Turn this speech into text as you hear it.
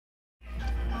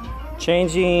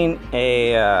Changing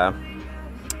a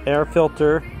air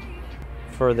filter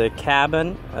for the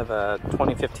cabin of a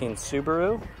 2015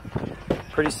 Subaru.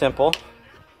 Pretty simple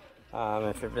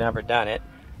if you've never done it.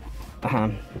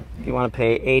 If you want to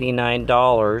pay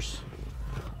 $89,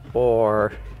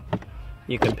 or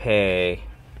you can pay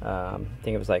I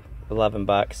think it was like 11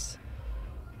 bucks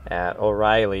at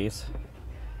O'Reilly's.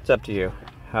 It's up to you,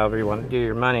 however you want to do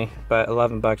your money, but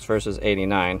 11 bucks versus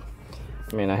 89.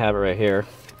 I mean, I have it right here.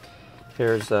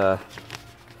 Here's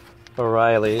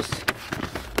O'Reilly's.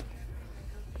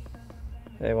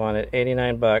 They wanted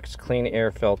 89 bucks, clean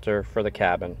air filter for the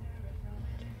cabin.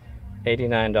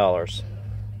 $89.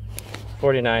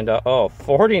 $49. Oh,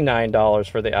 $49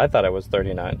 for the, I thought it was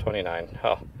 $39, $29.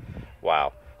 Oh,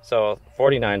 wow. So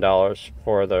 $49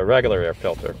 for the regular air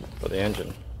filter for the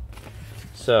engine.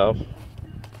 So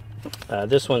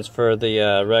this one's for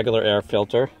the regular air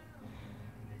filter.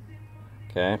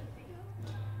 Okay.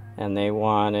 And they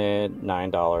wanted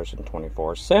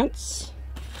 $9.24.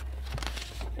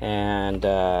 And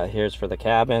here's for the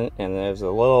cabin, and there's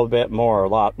a little bit more, a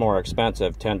lot more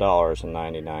expensive,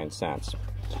 $10.99.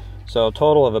 So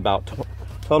total about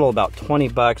 20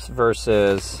 bucks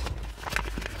versus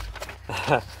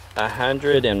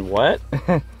 100 and what?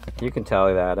 You can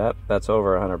tally that up. That's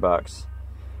over 100 bucks.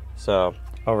 So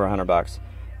over 100 bucks.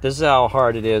 This is how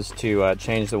hard it is to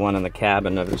change the one in the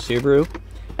cabin of the Subaru.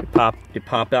 You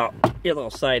pop out your little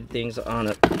side things on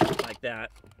it like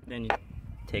that. Then you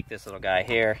take this little guy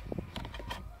here.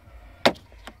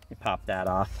 You pop that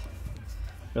off.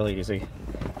 Really easy.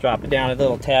 Drop it down a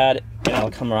little tad, and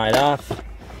it'll come right off.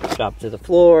 Drop to the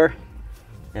floor,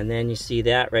 and then you see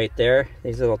that right there.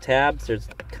 These little tabs. There's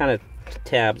kind of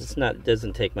tabs. It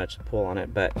doesn't take much to pull on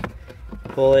it, but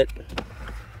pull it,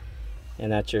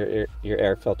 and that's your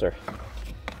air filter.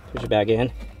 Put your bag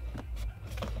in.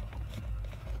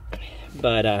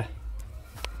 But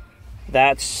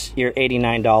that's your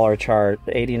 $89 charge.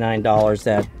 $89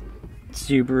 that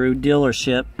Subaru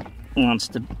dealership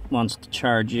wants to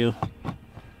charge you.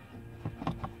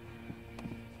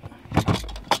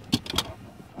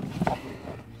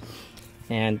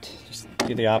 And just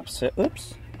do the opposite.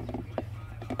 Oops.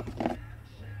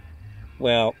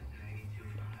 Well,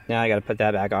 now I got to put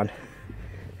that back on.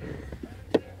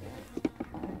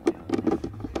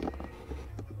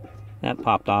 That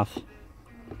popped off.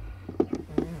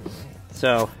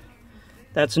 So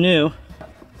that's new.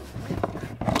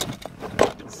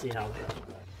 Let's see how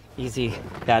easy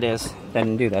that is. That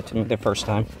didn't do that to me the first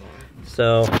time.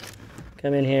 So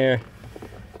come in here.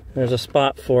 There's a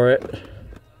spot for it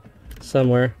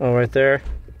somewhere. Oh, right there.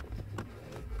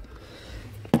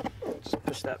 Just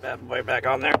push that bad boy back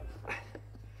on there.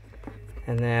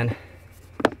 And then,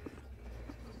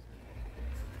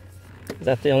 is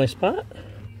that the only spot?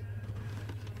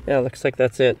 Yeah, looks like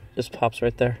that's it. Just pops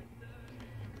right there.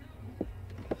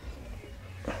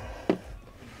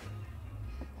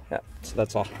 Yeah, so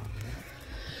that's all.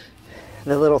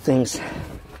 The little things.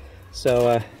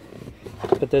 So,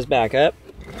 put this back up.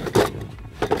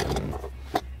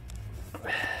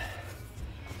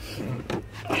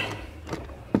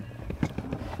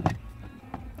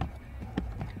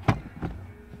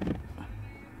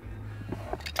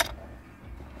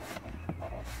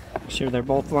 Make sure they're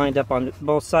both lined up on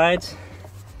both sides.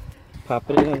 Pop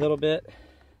it in a little bit.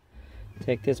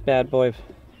 Take this bad boy,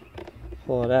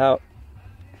 pull it out.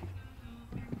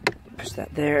 Push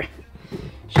that there.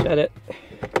 Shut it.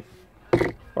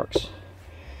 Works.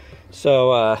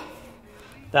 So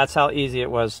that's how easy it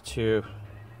was to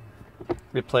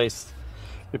replace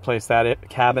that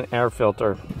cabin air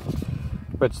filter,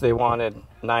 which they wanted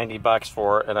 90 bucks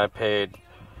for, and I paid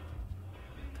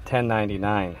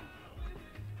 $10.99.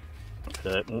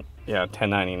 Yeah,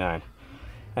 $10.99.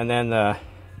 And then the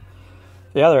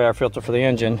other air filter for the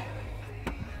engine,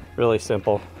 really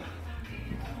simple.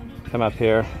 Come up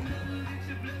here,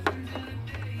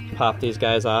 pop these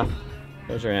guys off.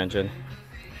 There's your engine.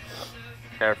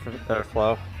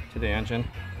 Airflow to the engine.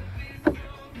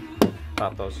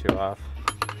 Pop those two off.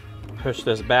 Push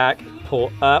this back,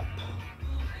 pull up,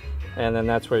 and then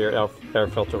that's where your air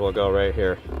filter will go, right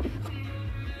here.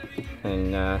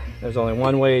 And there's only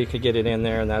one way you could get it in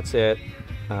there, and that's it.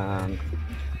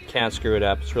 Can't screw it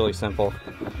up. It's really simple.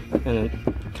 And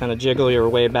then kind of jiggle your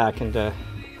way back into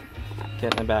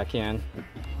getting it back in.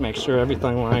 Make sure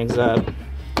everything lines up.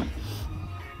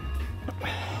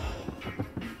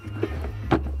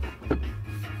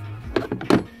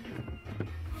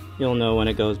 You'll know when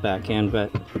it goes back in,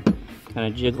 but kind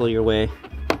of jiggle your way.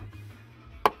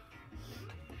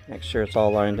 Make sure it's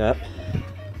all lined up.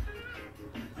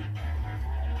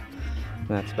 And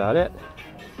that's about it.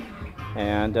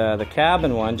 And the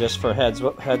cabin one, just for heads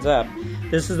up,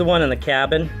 this is the one in the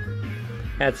cabin.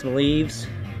 Had some leaves,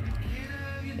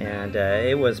 and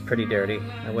it was pretty dirty.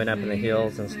 I went up in the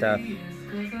hills and stuff,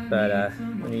 but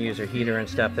when you use your heater and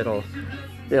stuff,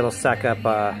 it'll suck up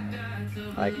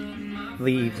like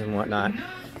leaves and whatnot.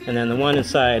 And then the one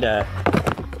inside the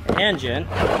engine,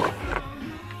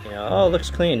 you know, oh, it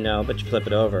looks clean. No, but you flip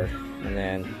it over, and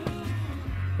then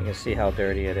you can see how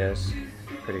dirty it is.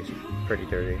 Pretty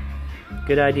dirty.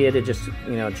 Good idea to just,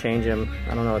 you know, change them.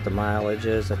 I don't know what the mileage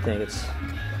is. I think it's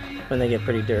when they get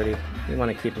pretty dirty. You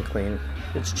want to keep them clean.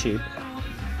 It's cheap,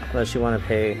 unless you want to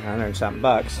pay 100 and something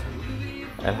bucks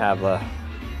and have a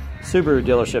Subaru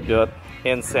dealership do it.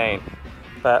 Insane.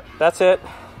 But that's it.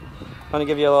 I'm going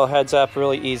to give you a little heads up.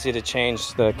 Really easy to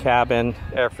change the cabin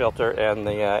air filter and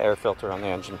the air filter on the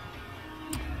engine.